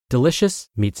Delicious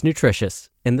meets nutritious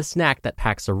in the snack that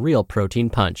packs a real protein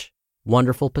punch.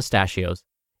 Wonderful Pistachios.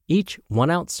 Each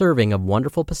 1-ounce serving of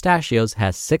Wonderful Pistachios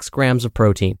has 6 grams of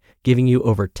protein, giving you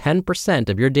over 10%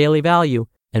 of your daily value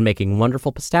and making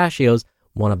Wonderful Pistachios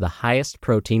one of the highest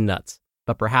protein nuts.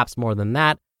 But perhaps more than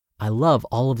that, I love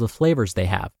all of the flavors they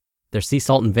have. Their sea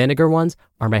salt and vinegar ones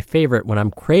are my favorite when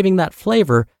I'm craving that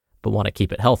flavor but want to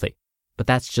keep it healthy. But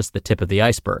that's just the tip of the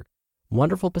iceberg.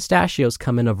 Wonderful Pistachios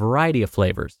come in a variety of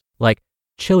flavors, like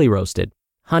chili roasted,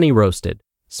 honey roasted,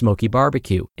 smoky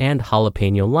barbecue, and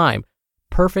jalapeno lime,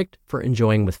 perfect for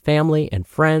enjoying with family and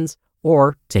friends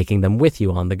or taking them with you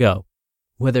on the go.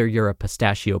 Whether you're a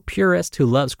pistachio purist who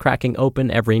loves cracking open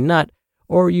every nut,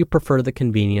 or you prefer the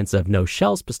convenience of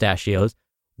no-shells pistachios,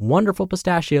 Wonderful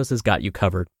Pistachios has got you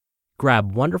covered.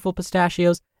 Grab Wonderful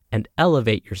Pistachios and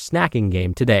elevate your snacking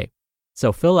game today.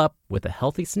 So fill up with a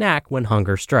healthy snack when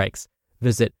hunger strikes.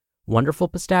 Visit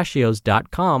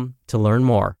wonderfulpistachios.com to learn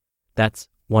more. That's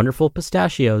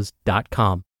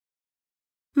wonderfulpistachios.com.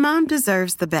 Mom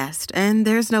deserves the best, and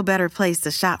there's no better place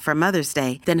to shop for Mother's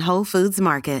Day than Whole Foods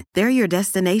Market. They're your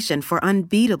destination for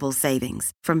unbeatable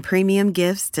savings, from premium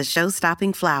gifts to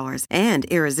show-stopping flowers and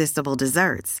irresistible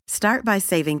desserts. Start by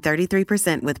saving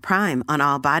 33% with Prime on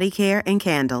all body care and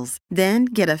candles. Then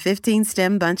get a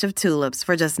 15-stem bunch of tulips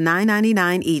for just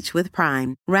 $9.99 each with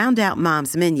Prime. Round out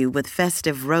Mom's menu with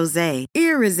festive rosé,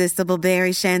 irresistible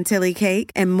berry chantilly cake,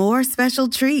 and more special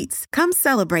treats. Come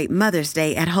celebrate Mother's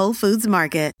Day at Whole Foods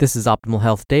Market. This is Optimal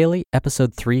Health Daily,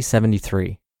 episode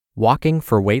 373. Walking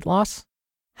for weight loss?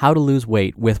 How to lose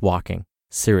weight with walking.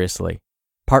 Seriously.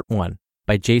 Part 1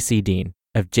 by Deen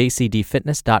of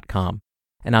JCDfitness.com.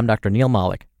 And I'm Dr. Neil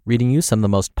Malik, reading you some of the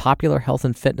most popular health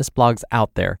and fitness blogs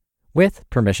out there, with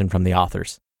permission from the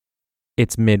authors.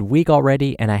 It's midweek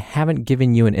already, and I haven't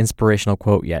given you an inspirational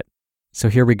quote yet. So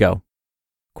here we go.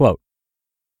 Quote,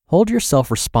 "Hold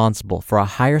yourself responsible for a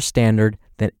higher standard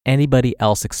than anybody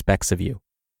else expects of you.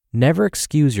 Never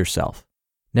excuse yourself.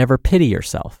 Never pity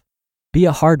yourself. Be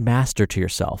a hard master to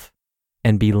yourself.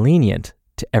 And be lenient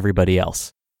to everybody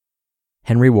else."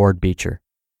 Henry Ward Beecher.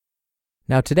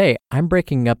 Now today, I'm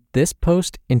breaking up this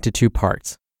post into 2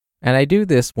 parts. And I do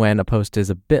this when a post is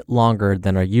a bit longer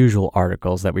than our usual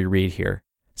articles that we read here.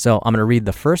 So I'm going to read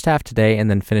the first half today and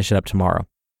then finish it up tomorrow.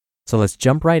 So let's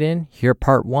jump right in, hear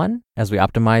part 1 as we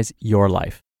optimize your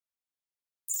life.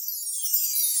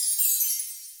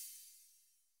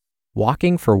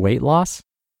 Walking for weight loss?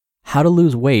 How to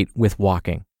lose weight with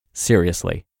walking.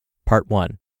 Seriously. Part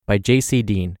 1 by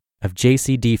Deen of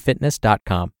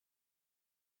JCDfitness.com.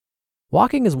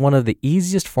 Walking is one of the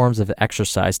easiest forms of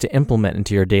exercise to implement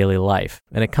into your daily life,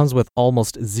 and it comes with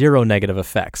almost 0 negative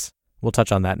effects. We'll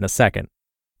touch on that in a second.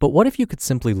 But what if you could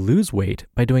simply lose weight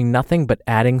by doing nothing but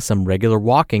adding some regular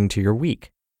walking to your week?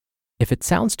 If it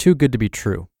sounds too good to be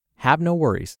true, have no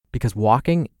worries, because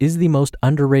walking is the most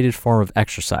underrated form of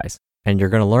exercise, and you're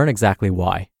going to learn exactly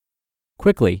why.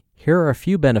 Quickly, here are a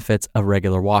few benefits of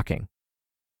regular walking.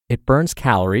 It burns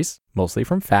calories, mostly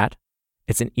from fat.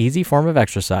 It's an easy form of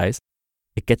exercise.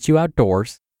 It gets you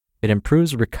outdoors. It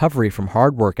improves recovery from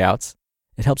hard workouts.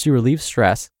 It helps you relieve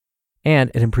stress, and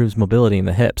it improves mobility in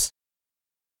the hips.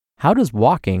 How does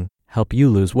walking help you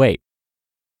lose weight?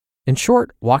 In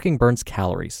short, walking burns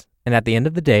calories, and at the end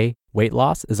of the day, weight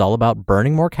loss is all about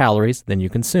burning more calories than you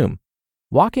consume.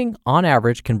 Walking, on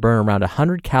average, can burn around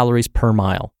 100 calories per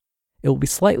mile. It will be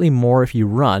slightly more if you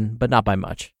run, but not by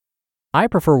much. I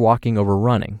prefer walking over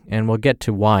running, and we'll get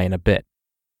to why in a bit.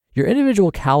 Your individual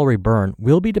calorie burn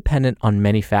will be dependent on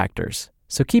many factors,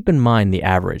 so keep in mind the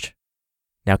average.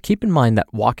 Now keep in mind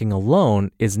that walking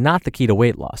alone is not the key to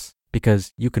weight loss,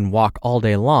 because you can walk all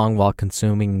day long while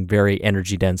consuming very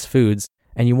energy-dense foods,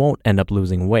 and you won't end up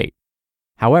losing weight.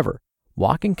 However,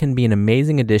 walking can be an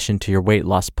amazing addition to your weight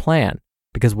loss plan,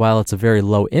 because while it's a very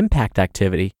low-impact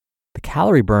activity, the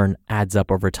calorie burn adds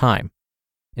up over time.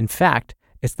 In fact,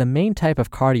 it's the main type of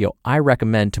cardio I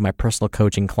recommend to my personal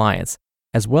coaching clients,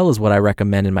 as well as what I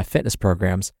recommend in my fitness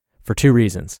programs, for 2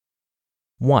 reasons.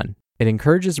 1, it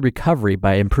encourages recovery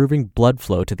by improving blood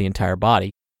flow to the entire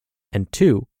body. And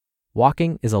 2,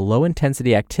 walking is a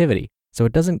low-intensity activity, so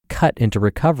it doesn't cut into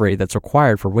recovery that's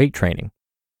required for weight training.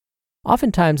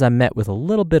 Oftentimes, I'm met with a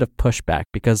little bit of pushback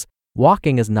because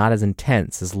walking is not as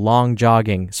intense as long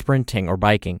jogging, sprinting, or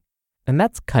biking, and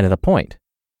that's kind of the point.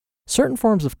 Certain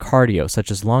forms of cardio,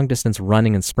 such as long-distance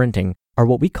running and sprinting, are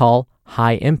what we call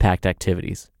high-impact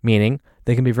activities, meaning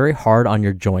they can be very hard on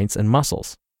your joints and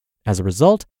muscles. As a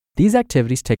result, these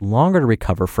activities take longer to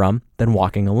recover from than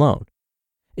walking alone.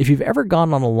 If you've ever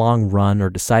gone on a long run or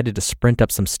decided to sprint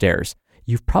up some stairs,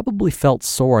 you've probably felt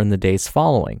sore in the days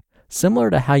following, similar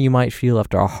to how you might feel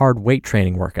after a hard weight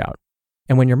training workout.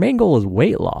 And when your main goal is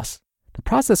weight loss, the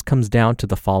process comes down to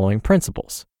the following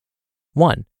principles.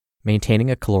 1. Maintaining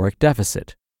a caloric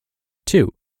deficit.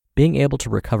 2. Being able to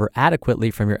recover adequately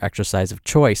from your exercise of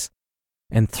choice.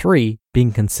 And 3.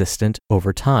 Being consistent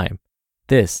over time.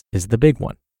 This is the big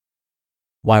one.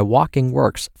 Why walking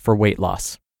works for weight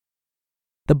loss.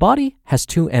 The body has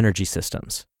 2 energy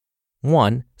systems.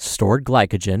 1. Stored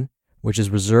glycogen, which is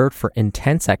reserved for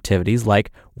intense activities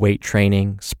like weight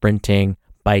training, sprinting,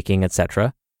 biking,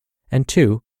 etc. And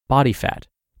 2. Body fat,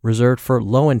 reserved for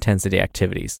low-intensity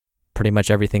activities, pretty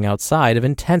much everything outside of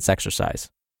intense exercise.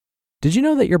 Did you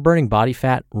know that you're burning body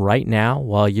fat right now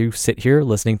while you sit here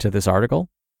listening to this article?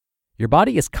 Your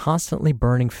body is constantly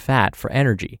burning fat for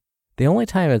energy. The only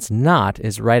time it's not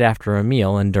is right after a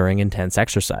meal and during intense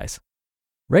exercise.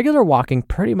 Regular walking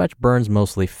pretty much burns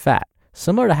mostly fat,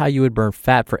 similar to how you would burn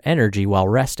fat for energy while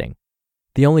resting.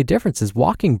 The only difference is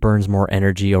walking burns more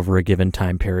energy over a given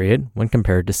time period when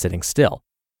compared to sitting still.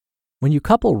 When you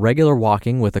couple regular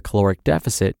walking with a caloric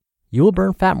deficit, you will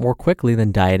burn fat more quickly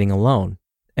than dieting alone.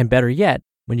 And better yet,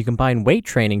 when you combine weight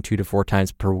training 2 to 4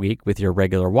 times per week with your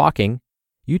regular walking,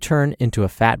 you turn into a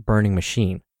fat-burning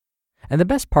machine. And the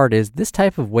best part is this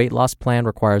type of weight loss plan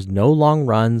requires no long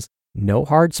runs, no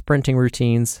hard sprinting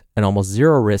routines, and almost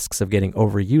zero risks of getting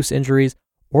overuse injuries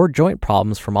or joint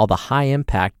problems from all the high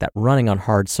impact that running on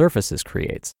hard surfaces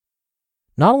creates.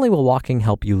 Not only will walking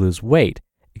help you lose weight,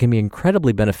 it can be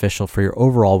incredibly beneficial for your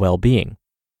overall well-being.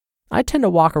 I tend to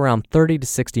walk around 30 to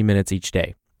 60 minutes each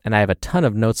day, and I have a ton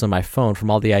of notes on my phone from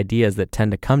all the ideas that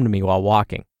tend to come to me while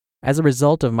walking. As a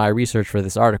result of my research for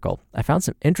this article, I found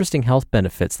some interesting health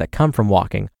benefits that come from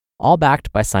walking, all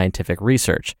backed by scientific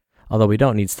research, although we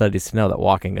don't need studies to know that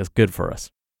walking is good for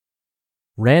us.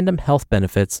 Random health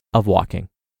benefits of walking.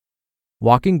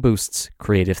 Walking boosts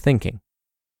creative thinking.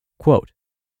 Quote,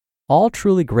 "All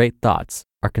truly great thoughts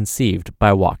are conceived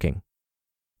by walking."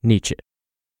 Nietzsche.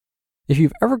 If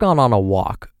you've ever gone on a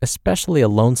walk, especially a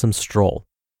lonesome stroll,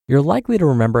 you're likely to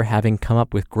remember having come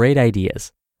up with great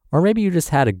ideas, or maybe you just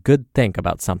had a good think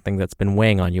about something that's been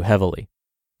weighing on you heavily.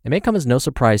 It may come as no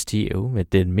surprise to you,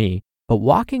 it did me, but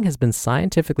walking has been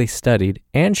scientifically studied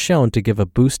and shown to give a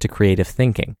boost to creative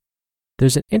thinking.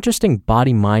 There's an interesting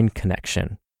body-mind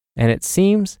connection, and it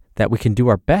seems that we can do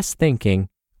our best thinking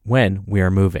when we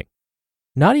are moving.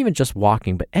 Not even just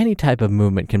walking, but any type of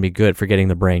movement can be good for getting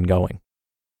the brain going.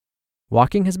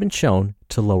 Walking has been shown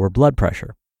to lower blood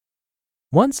pressure.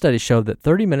 One study showed that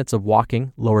 30 minutes of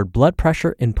walking lowered blood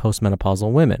pressure in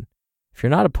postmenopausal women. If you're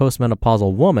not a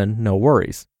postmenopausal woman, no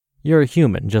worries. You're a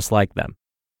human just like them.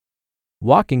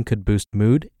 Walking could boost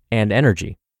mood and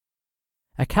energy.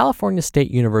 At California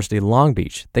State University Long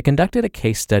Beach, they conducted a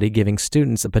case study giving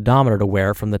students a pedometer to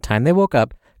wear from the time they woke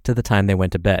up to the time they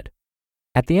went to bed.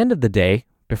 At the end of the day,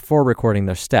 before recording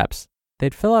their steps,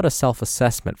 they'd fill out a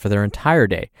self-assessment for their entire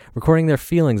day, recording their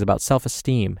feelings about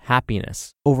self-esteem,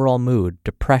 happiness, overall mood,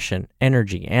 depression,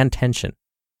 energy, and tension.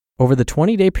 Over the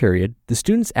 20-day period, the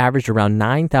students averaged around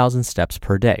 9,000 steps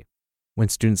per day. When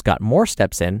students got more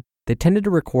steps in, they tended to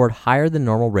record higher than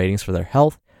normal ratings for their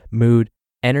health, mood,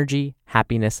 energy,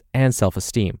 happiness, and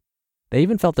self-esteem. They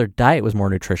even felt their diet was more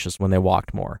nutritious when they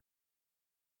walked more.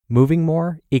 Moving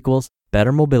more equals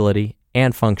better mobility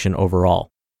and function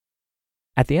overall.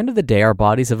 At the end of the day, our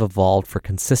bodies have evolved for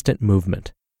consistent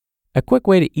movement. A quick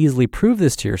way to easily prove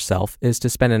this to yourself is to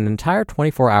spend an entire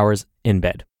 24 hours in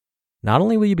bed. Not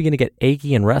only will you begin to get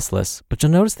achy and restless, but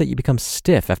you'll notice that you become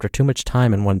stiff after too much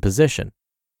time in one position.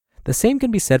 The same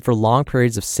can be said for long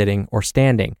periods of sitting or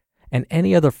standing, and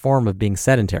any other form of being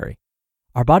sedentary.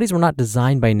 Our bodies were not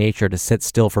designed by nature to sit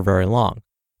still for very long.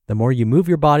 The more you move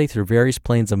your body through various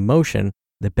planes of motion,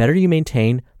 the better you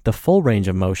maintain the full range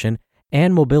of motion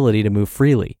and mobility to move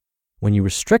freely. When you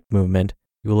restrict movement,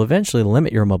 you will eventually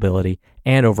limit your mobility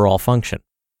and overall function.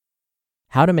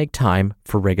 How to make time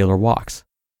for regular walks.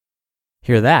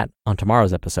 Hear that on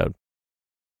tomorrow's episode.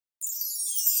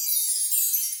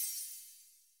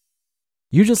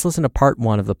 You just listened to part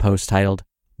 1 of the post titled,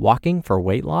 "Walking for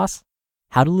Weight Loss?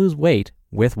 How to Lose Weight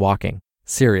with Walking,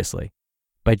 Seriously,"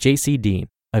 by Deen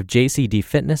of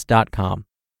JCDfitness.com.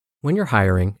 When you're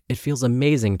hiring, it feels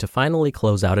amazing to finally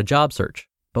close out a job search.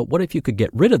 But what if you could get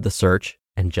rid of the search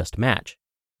and just match?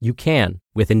 You can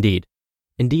with Indeed.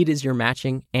 Indeed is your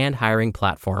matching and hiring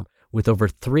platform with over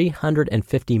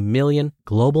 350 million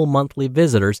global monthly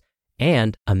visitors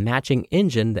and a matching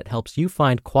engine that helps you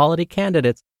find quality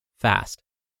candidates fast.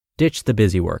 Ditch the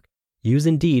busy work. Use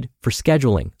Indeed for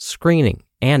scheduling, screening,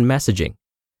 and messaging.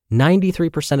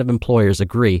 93% of employers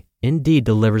agree Indeed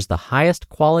delivers the highest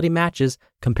quality matches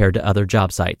compared to other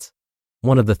job sites.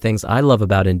 One of the things I love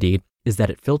about Indeed is that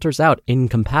it filters out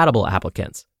incompatible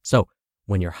applicants. So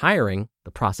when you're hiring,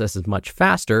 the process is much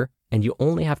faster and you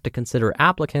only have to consider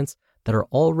applicants that are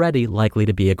already likely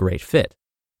to be a great fit.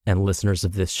 And listeners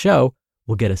of this show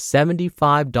will get a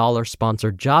 $75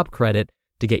 sponsored job credit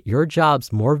to get your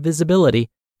jobs more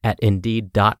visibility at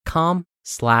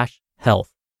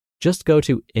Indeed.com/health. Just go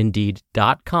to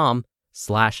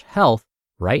Indeed.com/health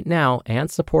right now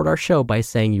and support our show by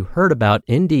saying you heard about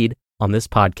Indeed on this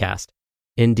podcast.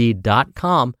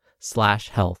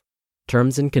 Indeed.com/health.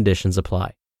 Terms and conditions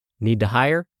apply. Need to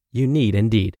hire? You need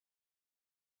Indeed.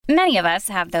 Many of us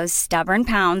have those stubborn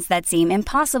pounds that seem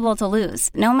impossible to lose,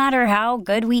 no matter how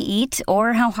good we eat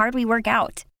or how hard we work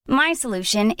out. My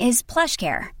solution is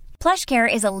PlushCare.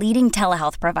 PlushCare is a leading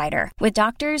telehealth provider with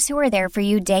doctors who are there for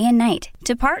you day and night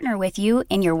to partner with you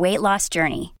in your weight loss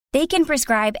journey. They can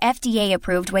prescribe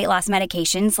FDA-approved weight loss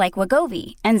medications like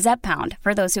Wegovy and Zepbound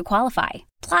for those who qualify.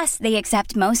 Plus, they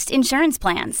accept most insurance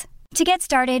plans. To get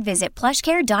started, visit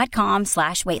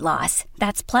plushcare.com/weightloss.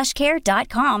 That's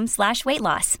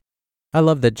plushcare.com/weightloss. I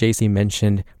love that JC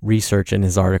mentioned research in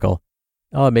his article.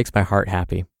 Oh, it makes my heart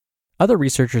happy. Other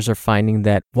researchers are finding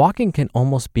that walking can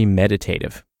almost be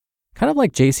meditative. Kind of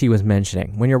like JC was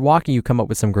mentioning, when you're walking, you come up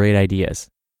with some great ideas.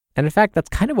 And in fact, that's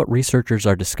kind of what researchers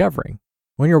are discovering.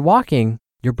 When you're walking,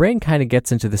 your brain kind of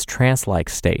gets into this trance-like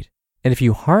state. And if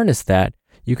you harness that,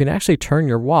 you can actually turn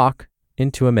your walk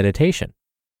into a meditation.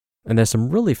 And there's some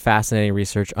really fascinating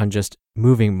research on just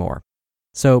moving more.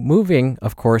 So moving,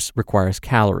 of course, requires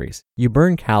calories. You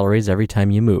burn calories every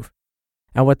time you move.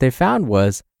 And what they found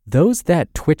was those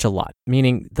that twitch a lot,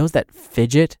 meaning those that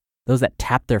fidget, those that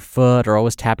tap their foot or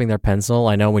always tapping their pencil.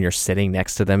 I know when you're sitting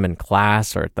next to them in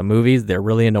class or at the movies, they're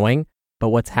really annoying. But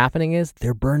what's happening is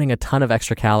they're burning a ton of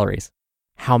extra calories.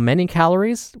 How many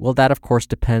calories? Well, that of course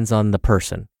depends on the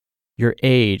person. Your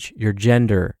age, your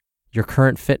gender, your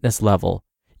current fitness level,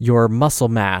 your muscle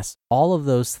mass, all of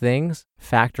those things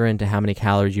factor into how many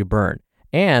calories you burn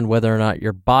and whether or not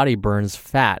your body burns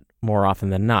fat more often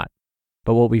than not.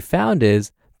 But what we found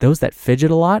is those that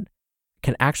fidget a lot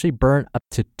can actually burn up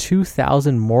to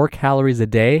 2,000 more calories a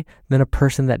day than a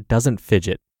person that doesn't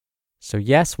fidget. So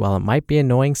yes, while it might be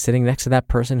annoying sitting next to that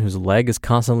person whose leg is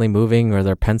constantly moving or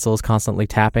their pencil is constantly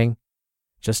tapping,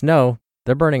 just know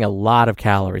they're burning a lot of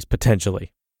calories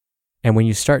potentially. And when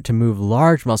you start to move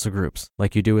large muscle groups,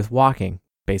 like you do with walking,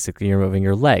 basically you're moving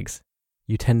your legs,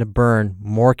 you tend to burn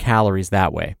more calories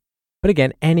that way. But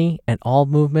again, any and all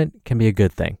movement can be a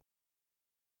good thing.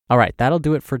 All right, that'll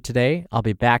do it for today. I'll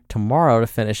be back tomorrow to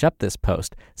finish up this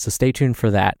post, so stay tuned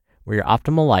for that, where your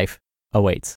optimal life awaits.